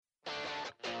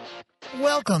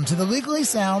Welcome to the Legally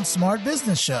Sound Smart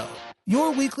Business Show,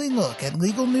 your weekly look at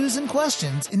legal news and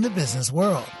questions in the business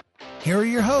world. Here are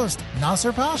your hosts,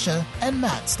 Nasser Pasha and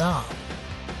Matt Staub.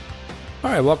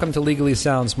 All right, welcome to Legally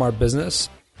Sound Smart Business.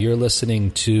 You're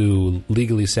listening to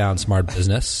Legally Sound Smart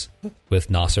Business with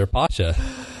Nasser Pasha.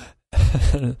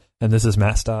 And this is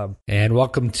Matt Staub. And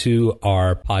welcome to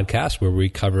our podcast where we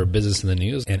cover business in the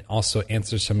news and also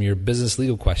answer some of your business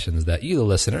legal questions that you, the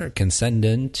listener, can send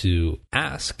in to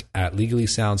ask at Legally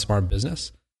Sound Smart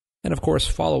Business. And of course,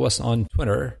 follow us on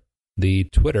Twitter. The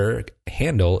Twitter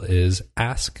handle is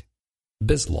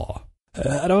AskBizLaw.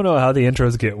 I don't know how the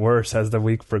intros get worse as the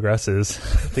week progresses.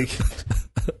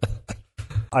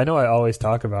 I know I always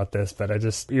talk about this, but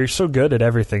you're so good at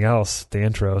everything else. The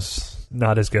intro's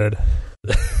not as good.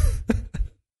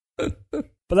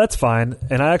 But that's fine.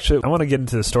 And I want to get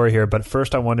into the story here, but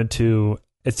first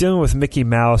it's dealing with Mickey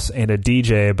Mouse and a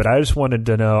DJ, but I just wanted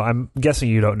to know, I'm guessing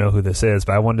you don't know who this is,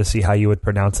 but I wanted to see how you would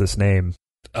pronounce this name.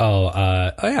 Oh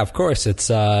yeah, of course. It's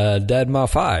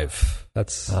deadmau5.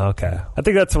 That's okay. I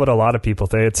think that's what a lot of people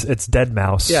think. It's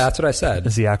deadmau5. Yeah, that's what I said.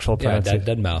 Is the actual pronunciation?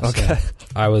 Yeah, deadmau5. Okay. Yeah.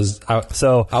 I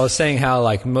was saying how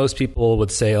like most people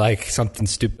would say like something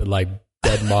stupid like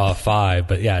deadmau5,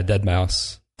 but yeah,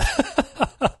 deadmau5.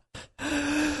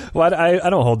 Well, I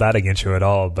don't hold that against you at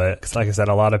all, but like I said,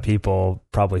 a lot of people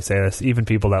probably say this, even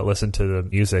people that listen to the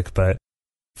music. But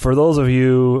for those of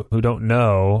you who don't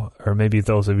know, or maybe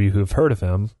those of you who've heard of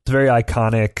him, it's a very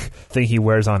iconic thing he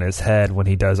wears on his head when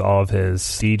he does all of his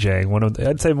DJing.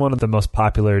 I'd say one of the most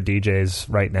popular DJs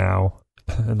right now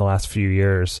in the last few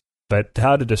years. But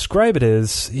how to describe it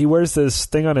is he wears this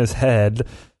thing on his head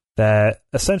that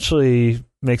essentially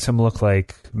makes him look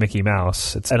like Mickey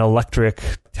Mouse. It's an electric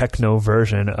techno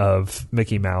version of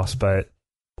Mickey Mouse, but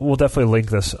we'll definitely link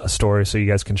this story so you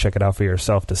guys can check it out for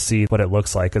yourself to see what it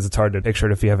looks like, because it's hard to picture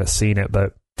it if you haven't seen it.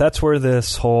 But that's where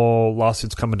this whole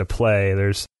lawsuit's come into play.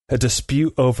 There's a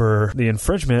dispute over the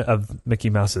infringement of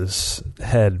Mickey Mouse's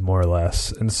head, more or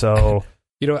less. And so...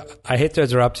 You know, I hate to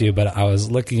interrupt you, but I was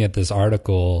looking at this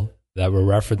article that we're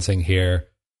referencing here,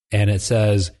 and it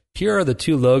says, here are the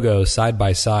two logos side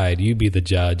by side. You be the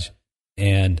judge.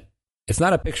 And it's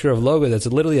not a picture of logo. That's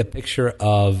literally a picture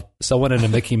of someone in a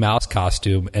Mickey Mouse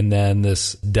costume and then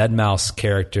this deadmau5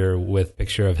 character with a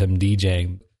picture of him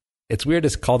DJing. It's weird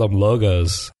to call them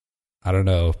logos. I don't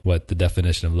know what the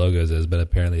definition of logos is, but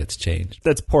apparently it's changed.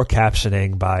 That's poor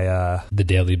captioning by... The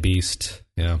Daily Beast.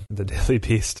 Yeah. The Daily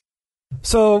Beast.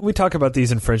 So we talk about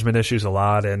these infringement issues a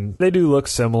lot, and they do look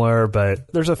similar, but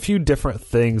there's a few different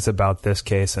things about this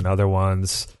case and other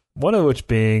ones. One of which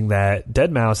being that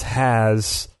deadmau5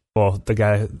 has, well, the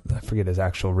guy, I forget his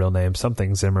actual real name,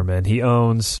 something Zimmerman, he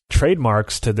owns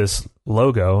trademarks to this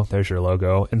logo, there's your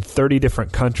logo, in 30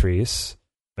 different countries,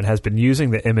 and has been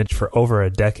using the image for over a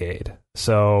decade.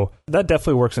 So that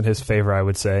definitely works in his favor, I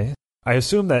would say. I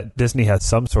assume that Disney has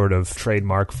some sort of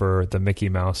trademark for the Mickey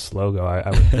Mouse logo.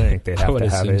 I would think they'd have to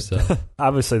have it. So.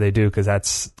 Obviously they do, because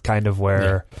that's kind of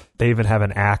where they even have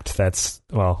an act that's,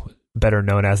 well, better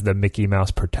known as the Mickey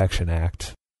Mouse Protection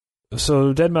Act.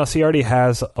 So deadmau5, he already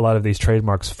has a lot of these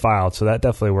trademarks filed, so that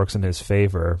definitely works in his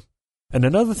favor. And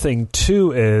another thing,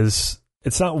 too, is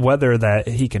it's not whether that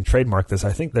he can trademark this.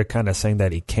 I think they're kind of saying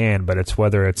that he can, but it's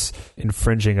whether it's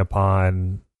infringing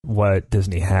upon what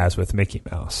Disney has with Mickey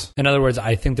Mouse. In other words,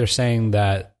 I think they're saying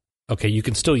that, okay, you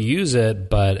can still use it,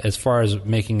 but as far as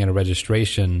making it a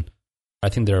registration, I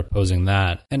think they're opposing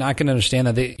that. And I can understand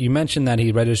that. You mentioned that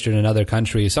he registered in other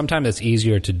countries. Sometimes it's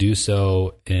easier to do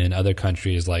so in other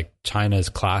countries, like China's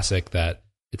classic, that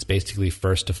it's basically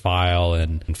first to file.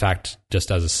 And in fact,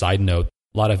 just as a side note,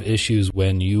 a lot of issues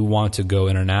when you want to go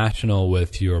international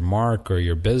with your mark or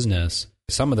your business,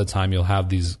 some of the time you'll have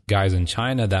these guys in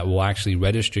China that will actually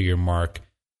register your mark,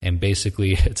 and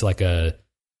basically it's like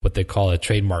what they call a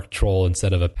trademark troll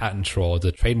instead of a patent troll. It's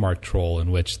a trademark troll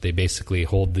in which they basically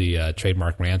hold the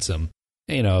trademark ransom.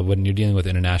 You know, when you're dealing with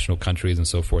international countries and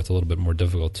so forth, a little bit more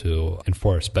difficult to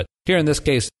enforce. But here in this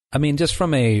case, I mean, just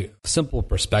from a simple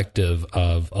perspective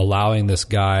of allowing this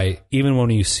guy, even when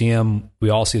you see him, we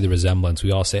all see the resemblance.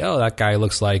 We all say, oh, that guy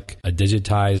looks like a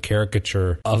digitized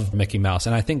caricature of Mickey Mouse.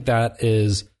 And I think that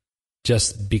is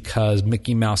just because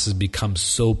Mickey Mouse has become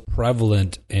so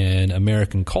prevalent in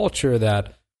American culture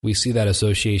that we see that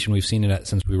association. We've seen it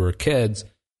since we were kids.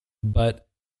 But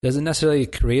does it necessarily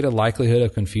create a likelihood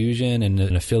of confusion and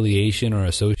an affiliation or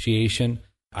association?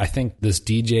 I think this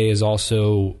DJ is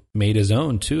also made his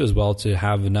own too, as well, to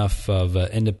have enough of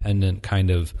an independent kind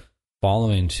of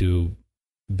following to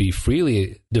be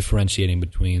freely differentiating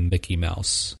between Mickey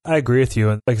Mouse. I agree with you.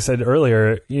 And like I said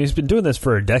earlier, he's been doing this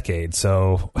for a decade.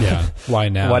 So yeah, why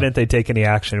now? Why didn't they take any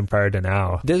action prior to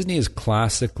now? Disney is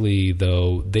classically,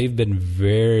 though, they've been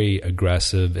very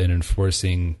aggressive in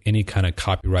enforcing any kind of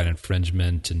copyright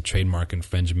infringement and trademark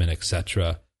infringement,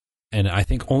 etc. And I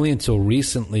think only until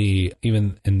recently,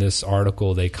 even in this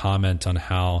article, they comment on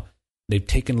how they've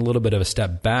taken a little bit of a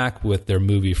step back with their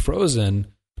movie Frozen,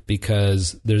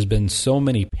 because there's been so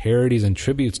many parodies and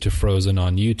tributes to Frozen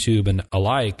on YouTube and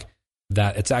alike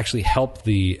that it's actually helped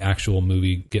the actual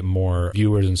movie get more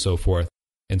viewers and so forth.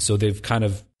 And so they've kind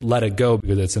of let it go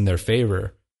because it's in their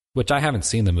favor, which I haven't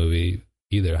seen the movie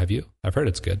either. Have you? I've heard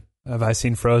it's good. Have I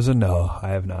seen Frozen? No, I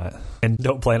have not. And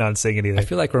don't plan on seeing it either. I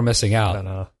feel like we're missing out. I don't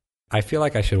know. I feel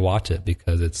like I should watch it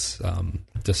because it's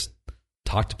just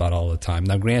talked about all the time.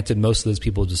 Now, granted, most of those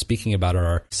people just speaking about it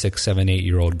are 6, 7,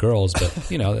 8-year-old girls, but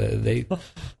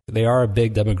they are a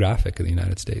big demographic in the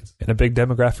United States. And a big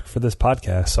demographic for this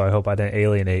podcast, so I hope I didn't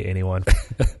alienate anyone.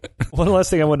 One last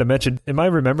thing I wanted to mention, am I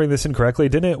remembering this incorrectly?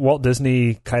 Didn't Walt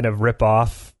Disney kind of rip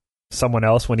off someone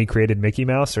else when he created Mickey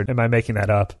Mouse, or am I making that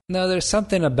up? No, there's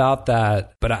something about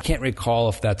that, but I can't recall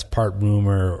if that's part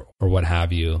rumor or what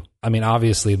have you. I mean,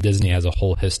 obviously, Disney has a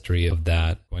whole history of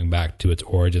that, going back to its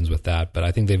origins with that, but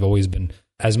I think they've always been,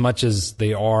 as much as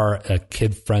they are a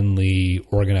kid-friendly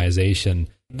organization,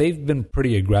 they've been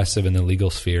pretty aggressive in the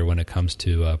legal sphere when it comes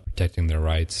to protecting their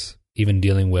rights, even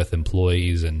dealing with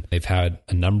employees, and they've had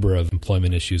a number of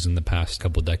employment issues in the past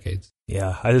couple of decades.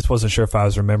 Yeah, I just wasn't sure if I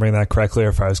was remembering that correctly or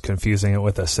if I was confusing it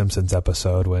with a Simpsons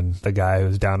episode when the guy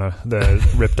who's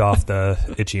ripped off the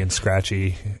Itchy and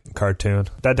Scratchy cartoon.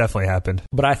 That definitely happened.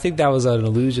 But I think that was an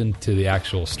allusion to the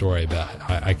actual story, but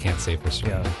I can't say for sure.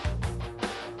 Yeah.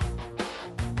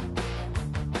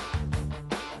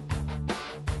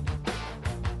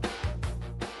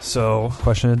 So,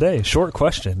 question of the day. Short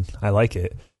question. I like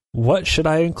it. What should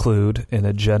I include in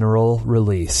a general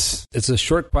release? It's a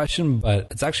short question, but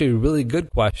it's actually a really good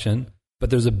question. But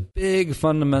there's a big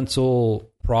fundamental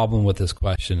problem with this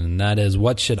question, and that is,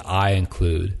 what should I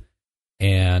include?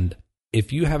 And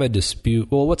if you have a dispute,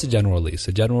 well, what's a general release?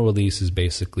 A general release is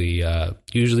basically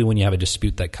usually when you have a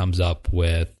dispute that comes up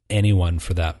with anyone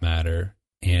for that matter,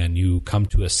 and you come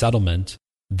to a settlement,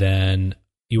 then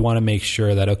you want to make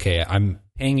sure that, okay, I'm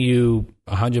paying you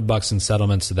 $100 in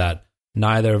settlement so that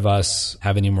neither of us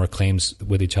have any more claims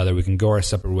with each other. We can go our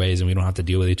separate ways and we don't have to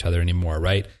deal with each other anymore,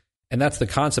 right? And that's the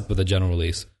concept of the general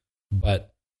release. But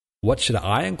what should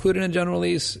I include in a general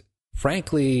release?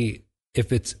 Frankly,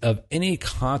 if it's of any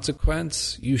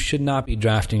consequence, you should not be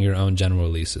drafting your own general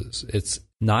releases. It's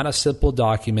not a simple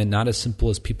document, not as simple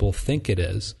as people think it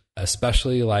is,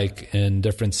 especially like in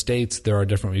different states, there are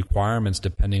different requirements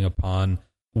depending upon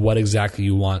what exactly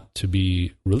you want to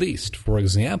be released. For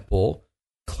example,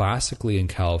 classically in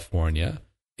California,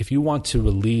 if you want to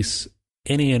release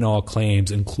any and all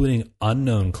claims, including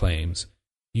unknown claims,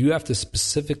 you have to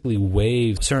specifically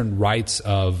waive certain rights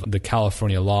of the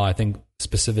California law. I think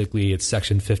specifically it's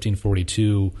section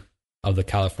 1542 of the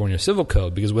California Civil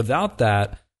Code, because without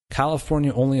that,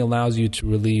 California only allows you to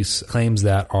release claims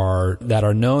that are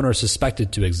known or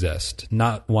suspected to exist,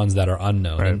 not ones that are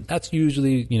unknown. Right. And that's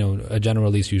usually, a general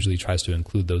release usually tries to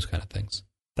include those kind of things.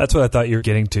 That's what I thought you were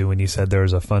getting to when you said there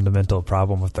was a fundamental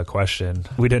problem with the question.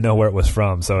 We didn't know where it was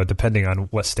from, so depending on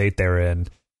what state they're in,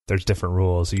 there's different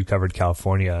rules. You covered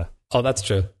California. Oh, that's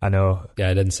true. I know. Yeah,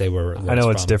 I didn't say where I know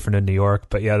it's from. different in New York,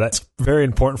 but yeah, that's very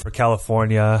important for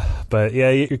California. But yeah,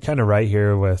 you're kind of right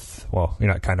here with, well,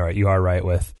 you're not kind of right. You are right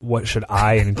with what should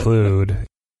I include.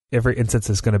 Every instance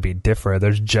is going to be different.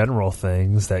 There's general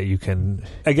things that you can,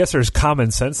 I guess there's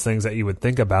common sense things that you would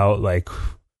think about, like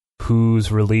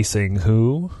who's releasing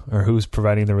who or who's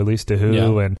providing the release to who.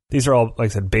 Yeah. And these are all, like I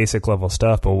said, basic level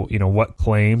stuff, but what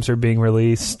claims are being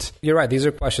released? You're right. These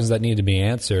are questions that need to be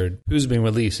answered. Who's being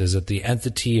released? Is it the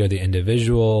entity or the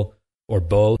individual or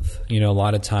both? A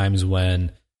lot of times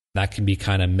when that can be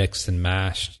kind of mixed and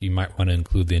mashed, you might want to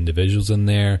include the individuals in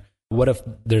there. What if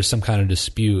there's some kind of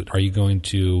dispute? Are you going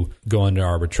to go under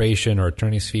arbitration or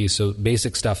attorney's fees? So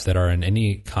basic stuff that are in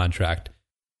any contract.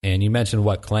 And you mentioned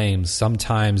what claims.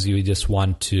 Sometimes you just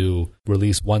want to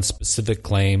release one specific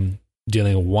claim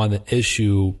dealing with one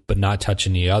issue, but not touch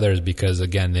any others because,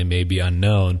 again, they may be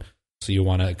unknown. So you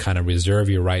want to kind of reserve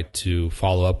your right to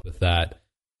follow up with that.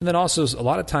 And then also, a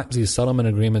lot of times these settlement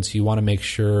agreements, you want to make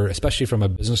sure, especially from a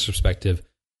business perspective,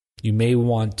 you may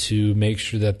want to make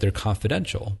sure that they're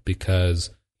confidential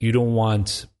because you don't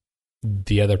want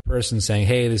the other person saying,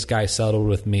 hey, this guy settled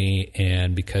with me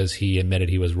and because he admitted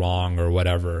he was wrong or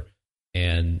whatever,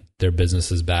 and their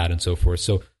business is bad and so forth.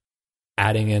 So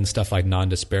adding in stuff like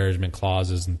non-disparagement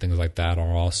clauses and things like that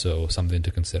are also something to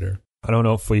consider. I don't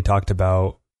know if we talked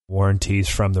about warranties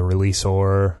from the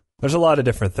releaseor. There's a lot of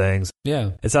different things.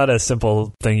 Yeah. It's not a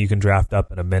simple thing you can draft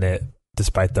up in a minute,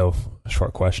 despite the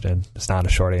short question. It's not a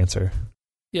short answer.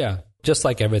 Yeah. Just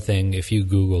like everything, if you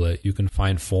Google it, you can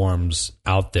find forms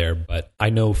out there. But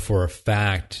I know for a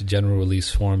fact, general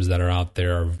release forms that are out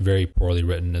there are very poorly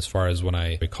written as far as when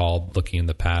I recall looking in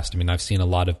the past. I mean, I've seen a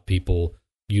lot of people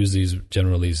use these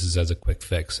general releases as a quick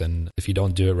fix. And if you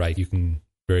don't do it right, you can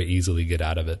very easily get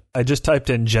out of it. I just typed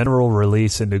in general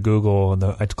release into Google, and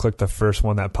I clicked the first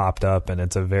one that popped up, and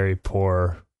it's a very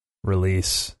poor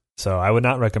release. So I would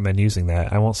not recommend using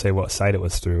that. I won't say what site it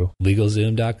was through.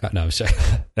 LegalZoom.com? No, I'm sorry.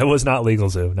 It was not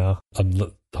LegalZoom, no.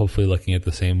 I'm hopefully looking at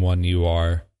the same one you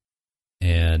are,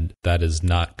 and that is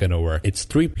not going to work. It's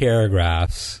 3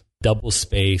 paragraphs,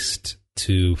 double-spaced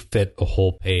to fit a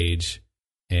whole page,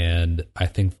 and I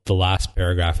think the last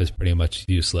paragraph is pretty much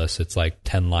useless. It's like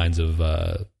 10 lines of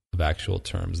actual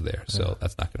terms there, so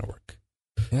that's not going to work.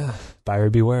 Yeah, buyer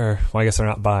beware. Well, I guess they're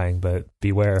not buying, but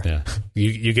beware. Yeah,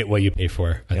 you get what you pay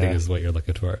for, I think is what you're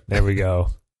looking for. There we go.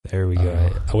 There we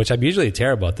go. Which I'm usually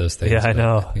terrible at those things. Yeah, I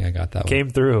know. I think I got that Came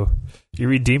through. You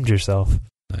redeemed yourself.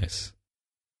 Nice.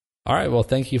 All right, well,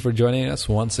 thank you for joining us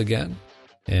once again.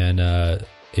 And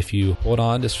if you hold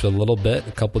on just for a little bit,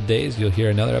 a couple of days, you'll hear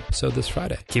another episode this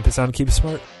Friday. Keep it sound, keep it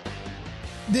smart.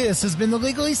 This has been the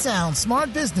Legally Sound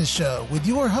Smart Business Show with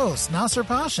your hosts, Nasser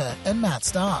Pasha and Matt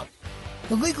Staub.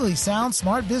 The Legally Sound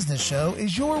Smart Business Show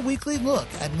is your weekly look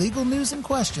at legal news and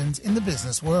questions in the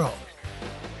business world.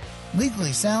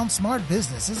 Legally Sound Smart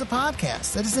Business is a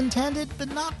podcast that is intended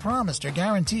but not promised or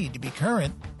guaranteed to be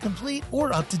current, complete,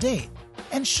 or up to date,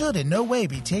 and should in no way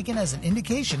be taken as an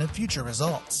indication of future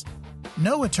results.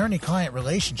 No attorney-client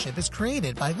relationship is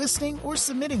created by listening or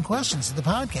submitting questions to the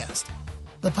podcast.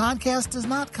 The podcast does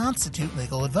not constitute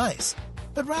legal advice,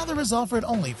 but rather is offered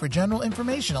only for general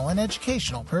informational and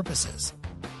educational purposes.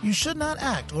 You should not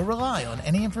act or rely on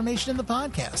any information in the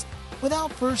podcast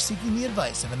without first seeking the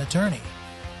advice of an attorney.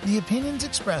 The opinions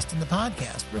expressed in the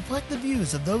podcast reflect the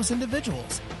views of those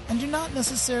individuals and do not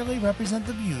necessarily represent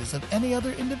the views of any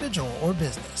other individual or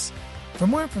business. For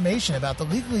more information about the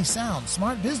Legally Sound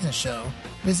Smart Business Show,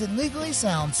 visit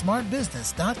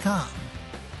LegallySoundSmartBusiness.com.